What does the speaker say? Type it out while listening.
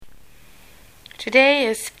Today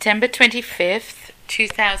is September 25th,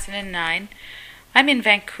 2009. I'm in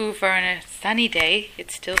Vancouver on a sunny day.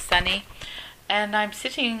 It's still sunny. And I'm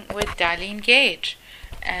sitting with Darlene Gage.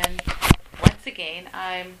 And once again,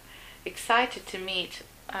 I'm excited to meet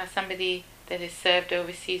somebody that has served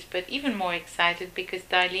overseas, but even more excited because,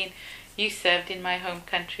 Darlene, you served in my home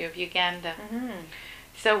country of Uganda. Mm-hmm.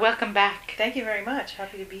 So welcome back. Thank you very much.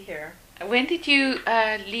 Happy to be here. When did you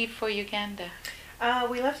leave for Uganda?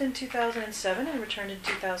 We left in 2007 and returned in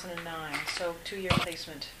 2009, so 2-year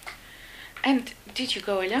placement. And did you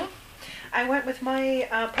go alone? I went with my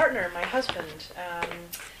partner, my husband,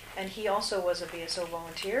 and he also was a VSO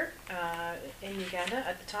volunteer in Uganda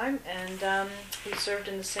at the time, and we served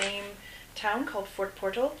in the same town called Fort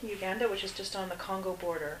Portal, Uganda, which is just on the Congo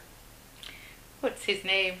border. What's his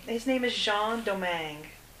name? His name is Jean Domingue.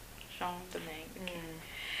 Jean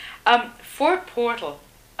Domingue. Fort Portal.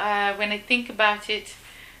 When I think about it,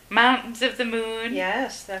 mountains of the moon.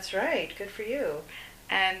 Yes, that's right. Good for you.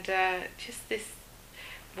 And just this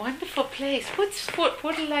wonderful place. What's Fort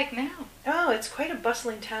Portal like now? Oh, it's quite a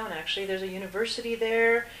bustling town, actually. There's a university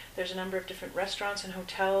there. There's a number of different restaurants and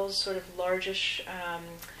hotels, sort of largish,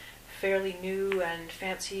 fairly new and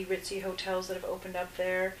fancy, ritzy hotels that have opened up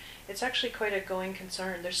there. It's actually quite a going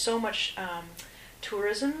concern. There's so much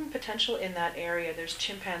tourism potential in that area. There's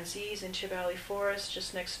chimpanzees in Chibali Forest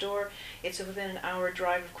just next door. It's within an hour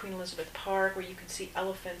drive of Queen Elizabeth Park, where you can see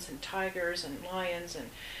elephants and tigers and lions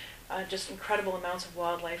and just incredible amounts of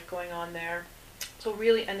wildlife going on there. So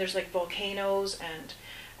really, and there's like volcanoes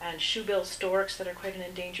and shoebill storks that are quite an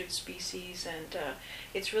endangered species, and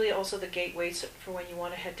it's really also the gateways for when you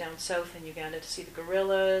want to head down south in Uganda to see the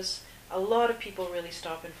gorillas. A lot of people really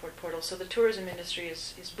stop in Fort Portal, so the tourism industry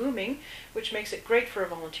is booming, which makes it great for a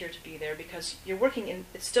volunteer to be there because you're working in,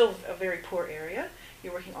 it's still a very poor area,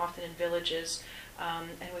 you're working often in villages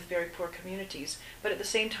and with very poor communities, but at the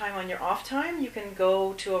same time on your off time you can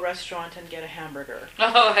go to a restaurant and get a hamburger.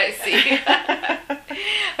 Oh, I see.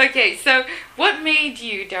 Okay, so what made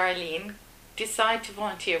you, Darlene, decide to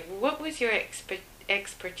volunteer? What was your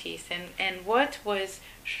expertise and what was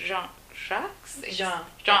Jean.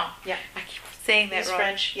 Yeah. I keep saying that He's wrong.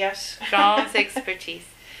 French, yes. Jean's expertise.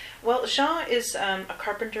 Well, Jean is a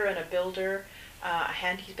carpenter and a builder.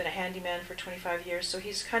 He's been a handyman for 25 years, so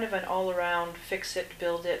he's kind of an all-around fix-it,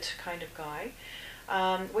 build-it kind of guy,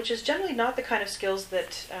 which is generally not the kind of skills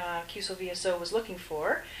that QSO VSO was looking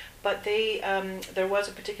for, but there was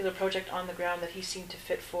a particular project on the ground that he seemed to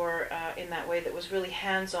fit for in that way that was really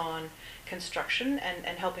hands-on construction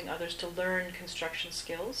and helping others to learn construction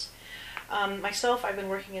skills. Myself, I've been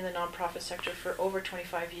working in the nonprofit sector for over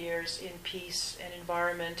 25 years in peace and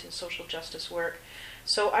environment and social justice work.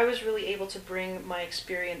 So I was really able to bring my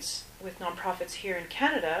experience with nonprofits here in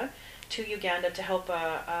Canada to Uganda to help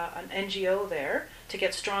an NGO there to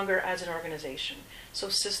get stronger as an organization. So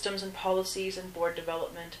systems and policies and board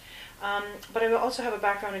development. But I also have a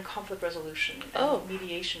background in conflict resolution and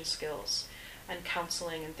mediation skills and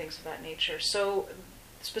counseling and things of that nature. So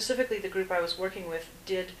specifically the group I was working with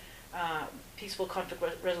did peaceful conflict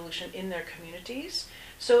resolution in their communities.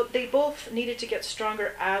 So they both needed to get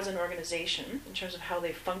stronger as an organization in terms of how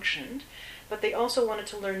they functioned, but they also wanted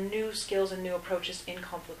to learn new skills and new approaches in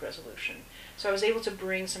conflict resolution. So I was able to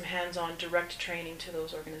bring some hands-on direct training to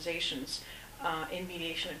those organizations in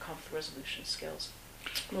mediation and conflict resolution skills,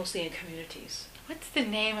 mostly in communities. What's the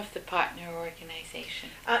name of the partner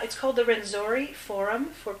organization? It's called the Rwenzori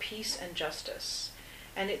Forum for Peace and Justice.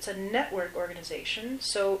 And it's a network organization,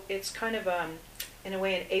 so it's kind of, in a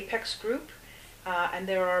way, an apex group, and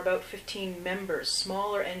there are about 15 members,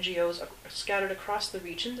 smaller NGOs scattered across the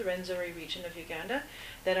region, the Rwenzori region of Uganda,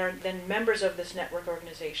 that are then members of this network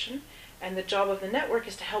organization. And the job of the network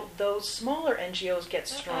is to help those smaller NGOs get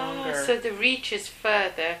stronger. So the reach is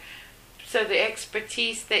further. So the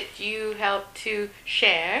expertise that you help to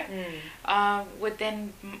share would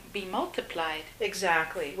then be multiplied.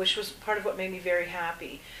 Exactly, which was part of what made me very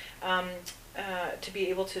happy. To be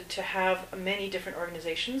able to have many different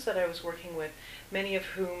organizations that I was working with, many of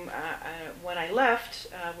whom, when I left,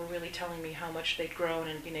 were really telling me how much they'd grown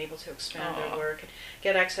and been able to expand their work, and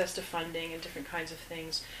get access to funding and different kinds of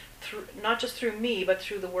things, not just through me, but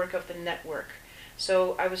through the work of the network.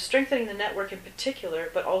 So I was strengthening the network in particular,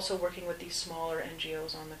 but also working with these smaller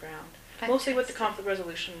NGOs on the ground. Fantastic. Mostly with the conflict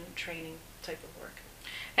resolution training type of work.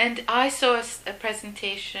 And I saw a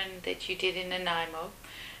presentation that you did in Nanaimo,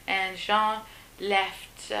 and Jean left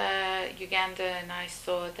Uganda, and I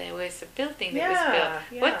saw there was a building that was Yeah, built.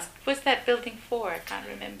 yeah. What was that building for? I can't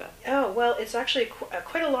remember. Oh, well, it's actually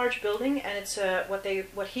quite a large building, and it's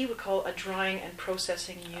what he would call a drying and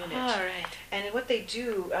processing unit. All right. And what they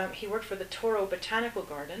do, he worked for the Toro Botanical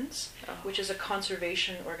Gardens, Oh. which is a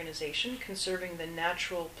conservation organization conserving the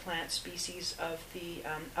natural plant species of the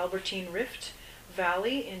Albertine Rift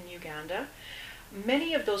Valley in Uganda.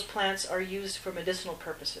 Many of those plants are used for medicinal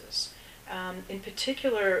purposes. In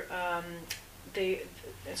particular, they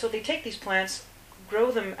take these plants, grow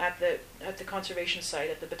them at the conservation site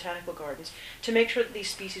at the botanical gardens to make sure that these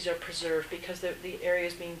species are preserved, because the area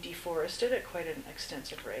is being deforested at quite an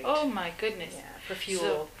extensive rate. Oh my goodness. Yeah, for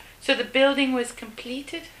fuel. So the building was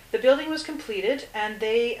completed? The building was completed, and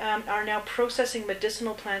they are now processing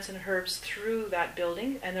medicinal plants and herbs through that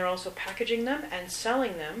building, and they're also packaging them and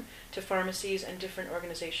selling them to pharmacies and different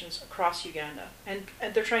organizations across Uganda. And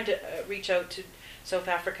they're trying to reach out to South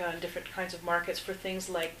Africa and different kinds of markets for things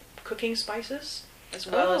like cooking spices, as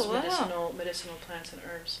well as medicinal plants and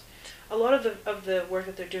herbs. A lot of the work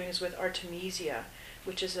that they're doing is with Artemisia,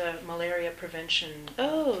 which is a malaria prevention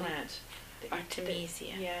plant.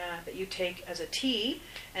 Artemisia. That you take as a tea,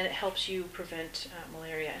 and it helps you prevent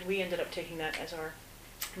malaria. And we ended up taking that as our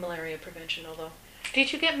malaria prevention, although...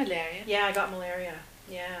 Did you get malaria? Yeah, I got malaria.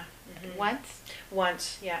 Yeah. Mm-hmm.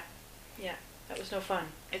 Once, yeah. That was no fun.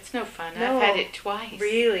 It's no fun. No, I've had it twice.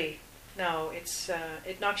 Really? No,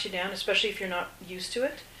 it knocks you down, especially if you're not used to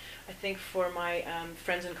it. I think for my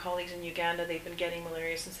friends and colleagues in Uganda, they've been getting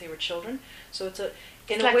malaria since they were children. So it's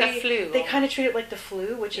like a flu. They kind of treat it like the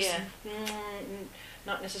flu, which is Yeah.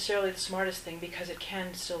 not necessarily the smartest thing, because it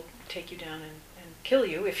can still take you down and kill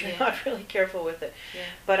you if you're not really careful with it. Yeah.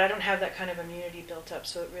 But I don't have that kind of immunity built up,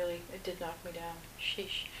 so it did knock me down.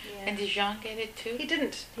 Sheesh. Yeah. And did Jean get it too? He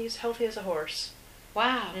didn't. He's healthy as a horse.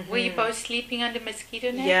 Wow. Mm-hmm. Were you both sleeping under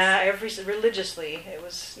mosquito nets? Yeah, religiously. It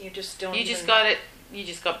was, you just don't. You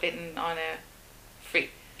just got bitten on a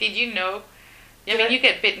freak. Did you know? You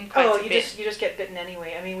get bitten quite a bit. You just get bitten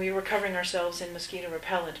anyway. I mean, we were covering ourselves in mosquito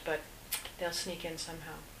repellent, but they'll sneak in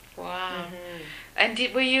somehow. Wow. Mm-hmm.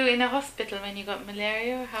 And were you in a hospital when you got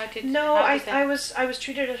malaria, or how did? No, how did I was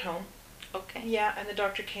treated at home. Okay. Yeah, and the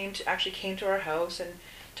doctor came to our house and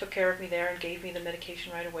took care of me there and gave me the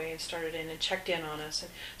medication right away and started in and checked in on us.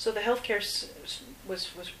 And so the healthcare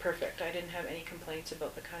was perfect. I didn't have any complaints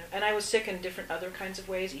about the kind of, and I was sick in different other kinds of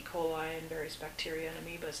ways, E. coli and various bacteria and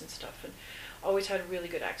amoebas and stuff, and always had really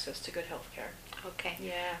good access to good healthcare. Okay.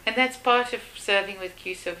 Yeah. And that's part of serving with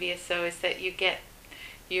QSO-VSO, is that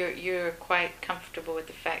you're quite comfortable with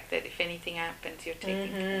the fact that if anything happens, you're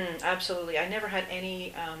taking care. Absolutely. I never had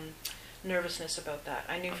any nervousness about that.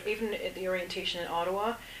 I knew even at the orientation in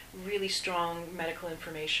Ottawa, really strong medical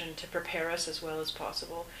information to prepare us as well as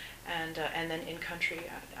possible, and then in country,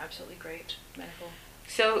 absolutely great medical.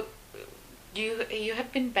 So you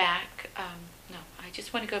have been back. No, I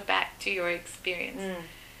just want to go back to your experience.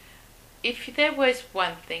 If there was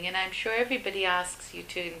one thing, and I'm sure everybody asks you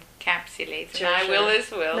to encapsulate, Sure, and I sure. will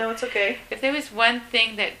as well. No, it's okay. If there was one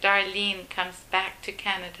thing that Darlene comes back to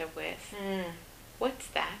Canada with, what's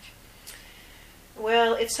that?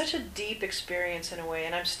 Well, it's such a deep experience in a way,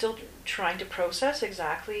 and I'm still trying to process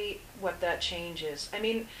exactly what that change is. I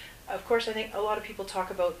mean, of course, I think a lot of people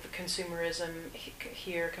talk about the consumerism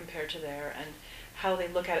here compared to there, and how they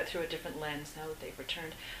look at it through a different lens now that they've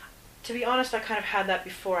returned. To be honest, I kind of had that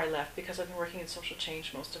before I left, because I've been working in social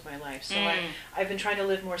change most of my life. So I've been trying to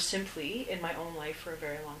live more simply in my own life for a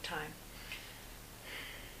very long time.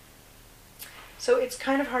 So it's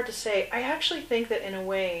kind of hard to say. I actually think that in a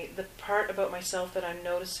way, the part about myself that I'm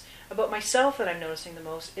noticing the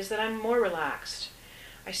most is that I'm more relaxed.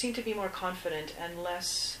 I seem to be more confident and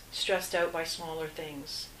less stressed out by smaller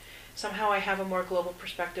things. Somehow I have a more global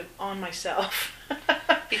perspective on myself.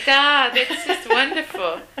 That's just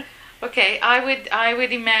wonderful. Okay, I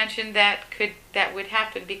would imagine that would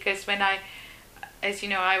happen, because when as you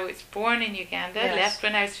know, I was born in Uganda, Yes. left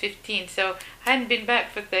when I was 15, so I hadn't been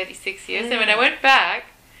back for 36 years. And when I went back,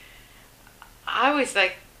 I was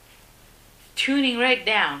like tuning right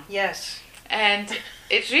down. Yes. And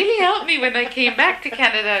it really helped me when I came back to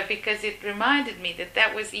Canada, because it reminded me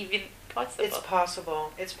that was even possible.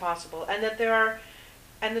 It's possible. And that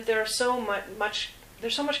there's so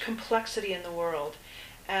much complexity in the world.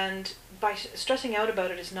 And by stressing out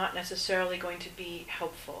about it is not necessarily going to be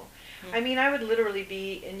helpful. I mean, I would literally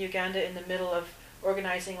be in Uganda in the middle of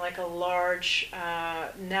organizing like a large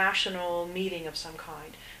national meeting of some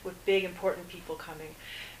kind with big important people coming.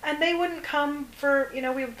 And they wouldn't come for,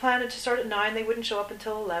 we planned to start at 9, they wouldn't show up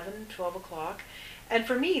until 11, 12 o'clock. And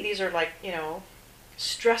for me, these are like,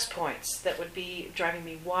 stress points that would be driving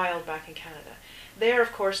me wild back in Canada. There,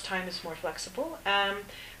 of course, time is more flexible.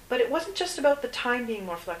 But it wasn't just about the time being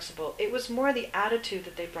more flexible. It was more the attitude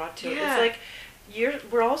that they brought to it. It's like,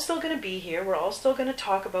 we're all still going to be here. We're all still going to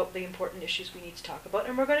talk about the important issues we need to talk about,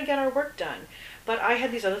 and we're going to get our work done. But I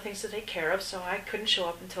had these other things to take care of, so I couldn't show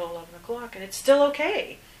up until 11 o'clock, and it's still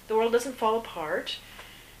okay. The world doesn't fall apart.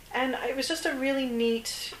 And it was just a really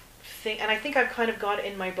neat thing, and I think I've kind of got it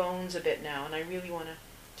in my bones a bit now, and I really want to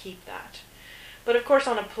keep that. But of course,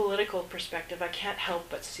 on a political perspective, I can't help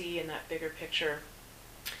but see in that bigger picture,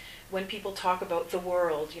 when people talk about the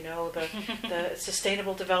world, the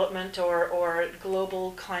sustainable development or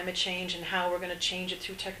global climate change and how we're going to change it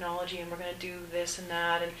through technology and we're going to do this and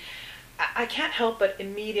that, and I can't help but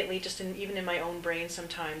immediately, even in my own brain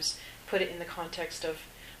sometimes, put it in the context of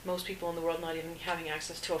most people in the world not even having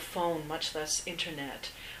access to a phone, much less internet,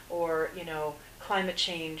 or climate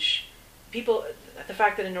change. People, the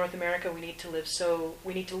fact that in North America we need to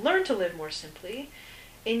learn to live more simply.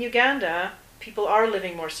 In Uganda, people are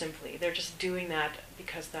living more simply. They're just doing that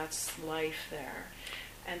because that's life there.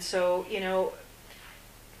 And so,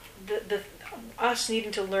 us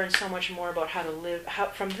needing to learn so much more about how to live,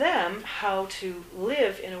 how to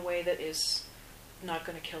live in a way that is not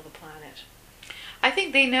going to kill the planet. I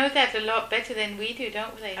think they know that a lot better than we do,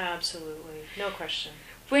 don't they? Absolutely, no question.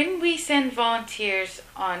 When we send volunteers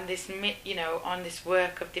on this, on this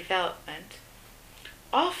work of development,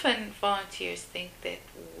 often volunteers think that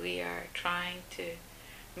we are trying to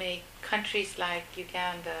make countries like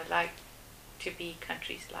Uganda to be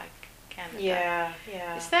countries like Canada.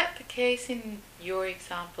 Yeah. Is that the case in your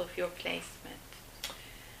example of your placement?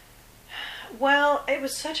 Well, it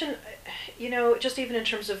was such just even in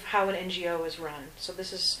terms of how an NGO is run. So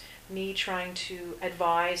this is me trying to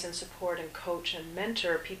advise and support and coach and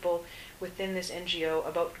mentor people within this NGO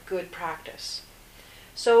about good practice.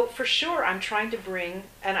 So for sure, I'm trying to bring,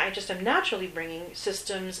 and I just am naturally bringing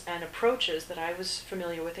systems and approaches that I was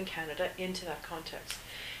familiar with in Canada into that context.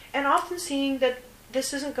 And often seeing that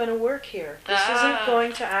this isn't going to work here. This isn't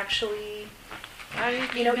going to actually,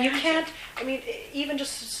 you can't, even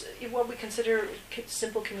just what we consider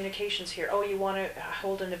simple communications here. Oh, you want to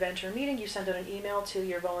hold an event or a meeting, you send out an email to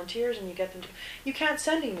your volunteers and you get them to, you can't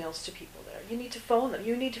send emails to people there. You need to phone them.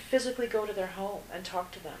 You need to physically go to their home and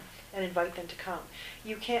talk to them and invite them to come.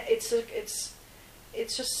 You can't, it's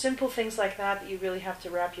just simple things like that you really have to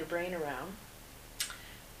wrap your brain around.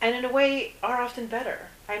 And in a way are often better.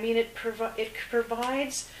 It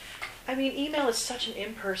provides, email is such an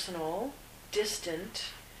impersonal, distant,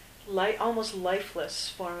 almost lifeless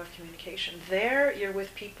form of communication. There, you're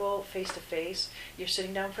with people face to face, you're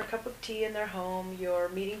sitting down for a cup of tea in their home, you're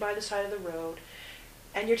meeting by the side of the road,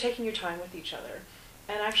 and you're taking your time with each other.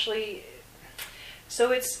 And actually, so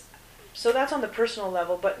that's on the personal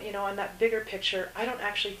level, but on that bigger picture, I don't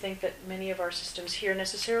actually think that many of our systems here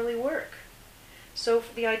necessarily work. So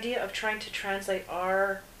the idea of trying to translate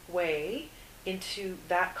our way into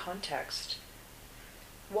that context,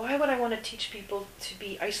 why would I want to teach people to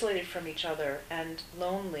be isolated from each other and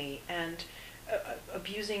lonely and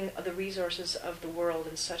abusing the resources of the world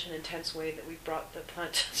in such an intense way that we've brought the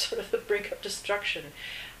planet to sort of the brink of destruction,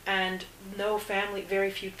 and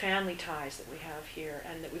very few family ties that we have here,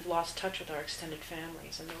 and that we've lost touch with our extended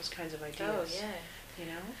families and those kinds of ideas. Oh, yeah.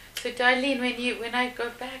 So Darlene, when I go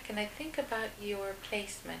back and I think about your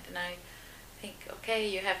placement, and I think, okay,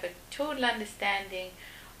 you have a total understanding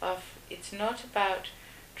of it's not about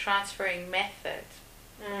transferring methods.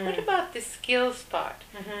 What about the skills part,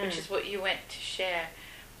 which is what you went to share?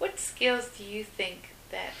 What skills do you think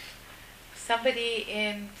that somebody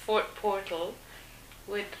in Fort Portal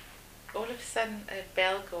would all of a sudden a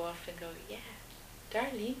bell go off and go, yeah,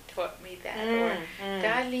 Darlene taught me that,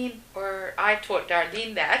 or I taught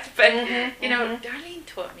Darlene that, but Darlene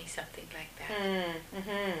taught me something like that.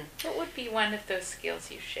 What would be one of those skills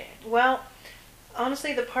you shared? Well,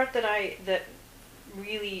 honestly, the part that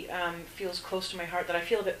really feels close to my heart, that I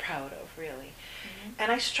feel a bit proud of, really,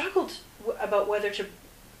 and I struggled about whether to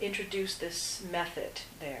introduce this method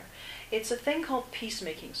there. It's a thing called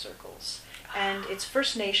peacemaking circles, and it's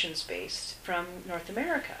First Nations based from North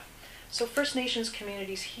America. So First Nations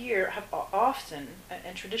communities here have often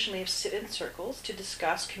and traditionally have sit in circles to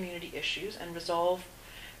discuss community issues and resolve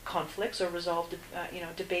conflicts or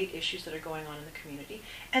debate issues that are going on in the community,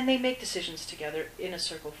 and they make decisions together in a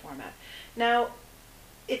circle format. Now,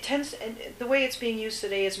 and the way it's being used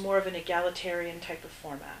today is more of an egalitarian type of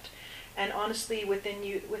format, and honestly, within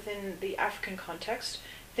the African context,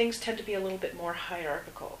 things tend to be a little bit more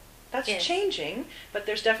hierarchical. That's changing, but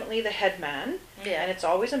there's definitely the head man, and it's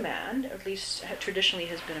always a man, or at least traditionally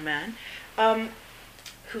has been a man.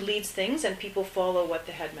 who leads things, and people follow what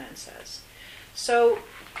the headman says. So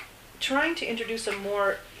trying to introduce a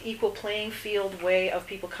more equal playing field way of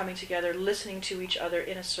people coming together, listening to each other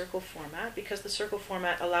in a circle format, because the circle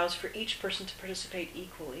format allows for each person to participate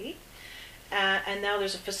equally. And now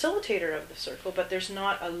there's a facilitator of the circle, but there's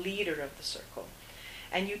not a leader of the circle.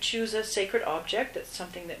 And you choose a sacred object, that's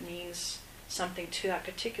something that means something to that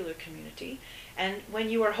particular community. And when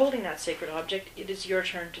you are holding that sacred object, it is your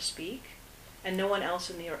turn to speak, and no one else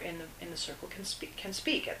in the circle can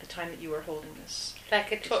speak at the time that you are holding this.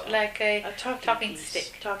 Like a talking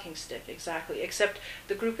stick. Talking stick, exactly. Except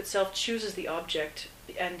the group itself chooses the object,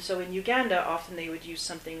 and so in Uganda, often they would use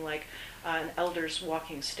something like an elder's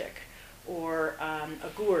walking stick, or a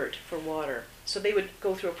gourd for water. So they would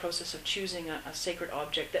go through a process of choosing a sacred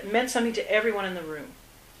object that meant something to everyone in the room,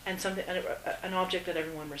 and an object that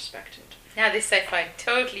everyone respected. Now this I find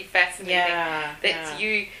totally fascinating. Yeah, that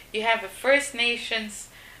you have a First Nations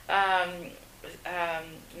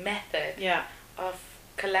method of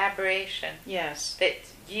collaboration. Yes. That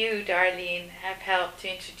you, Darlene, have helped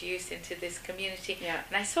to introduce into this community. Yeah.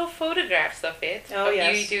 And I saw photographs of it,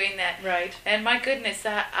 yes. you doing that. Right. And my goodness,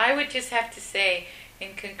 I would just have to say,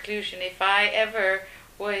 in conclusion, if I ever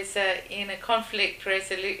was in a conflict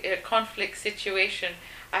situation,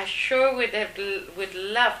 I sure would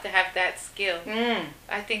love to have that skill.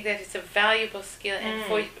 I think that it's a valuable skill, and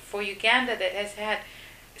for Uganda that has had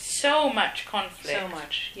so much conflict. So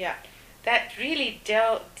much, yeah. That really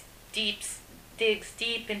digs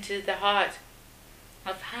deep into the heart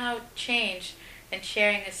of how change and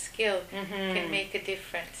sharing a skill can make a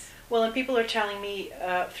difference. Well, and people are telling me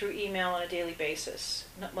through email on a daily basis.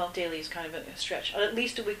 Daily is kind of a stretch. On at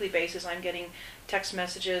least a weekly basis, I'm getting text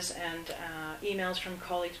messages and emails from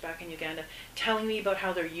colleagues back in Uganda telling me about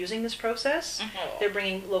how they're using this process. They're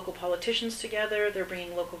bringing local politicians together. They're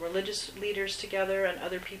bringing local religious leaders together and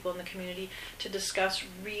other people in the community to discuss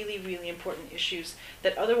really, really important issues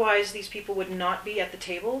that otherwise these people would not be at the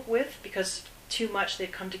table with, because too much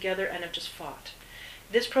they've come together and have just fought.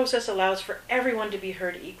 This process allows for everyone to be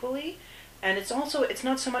heard equally, and it's not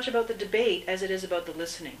so much about the debate as it is about the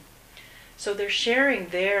listening. So they're sharing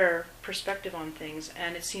their perspective on things,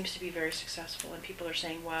 and it seems to be very successful, and people are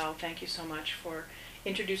saying, wow, thank you so much for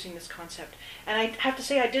introducing this concept. And I have to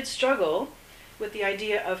say, I did struggle with the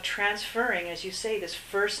idea of transferring, as you say, this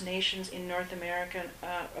First Nations in North American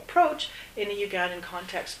approach in a Ugandan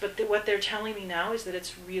context. But what they're telling me now is that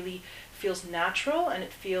it's really feels natural, and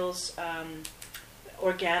it feels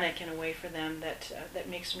organic in a way for them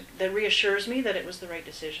that reassures me that it was the right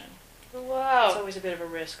decision. Wow. It's always a bit of a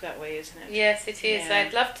risk that way, isn't it? Yes, it is. Yeah.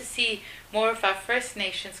 I'd love to see more of our First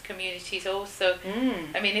Nations communities also.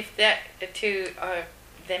 I mean, if that to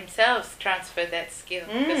themselves transfer that skill,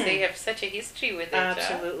 because they have such a history with it.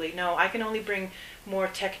 Absolutely. No, I can only bring more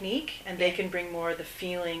technique, and they can bring more the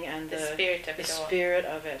feeling and the spirit of the it all. Spirit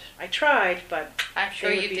of it. I tried, but I'm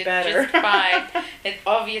sure you did better. just fine. It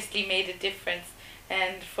obviously made a difference.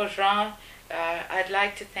 And for Jean, I'd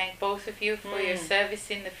like to thank both of you for your service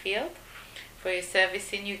in the field, for your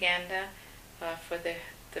service in Uganda, for the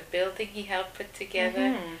building he helped put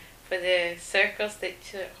together, for the circles that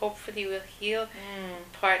hopefully will heal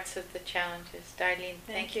parts of the challenges. Darlene,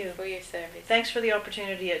 thank you for your service. Thanks for the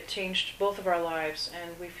opportunity. It changed both of our lives,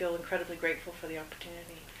 and we feel incredibly grateful for the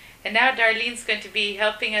opportunity. And now Darlene's going to be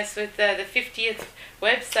helping us with the 50th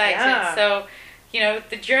website. Yeah. And so,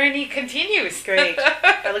 the journey continues. Great.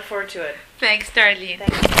 I look forward to it. Thanks, Darlene.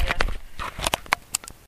 Thanks.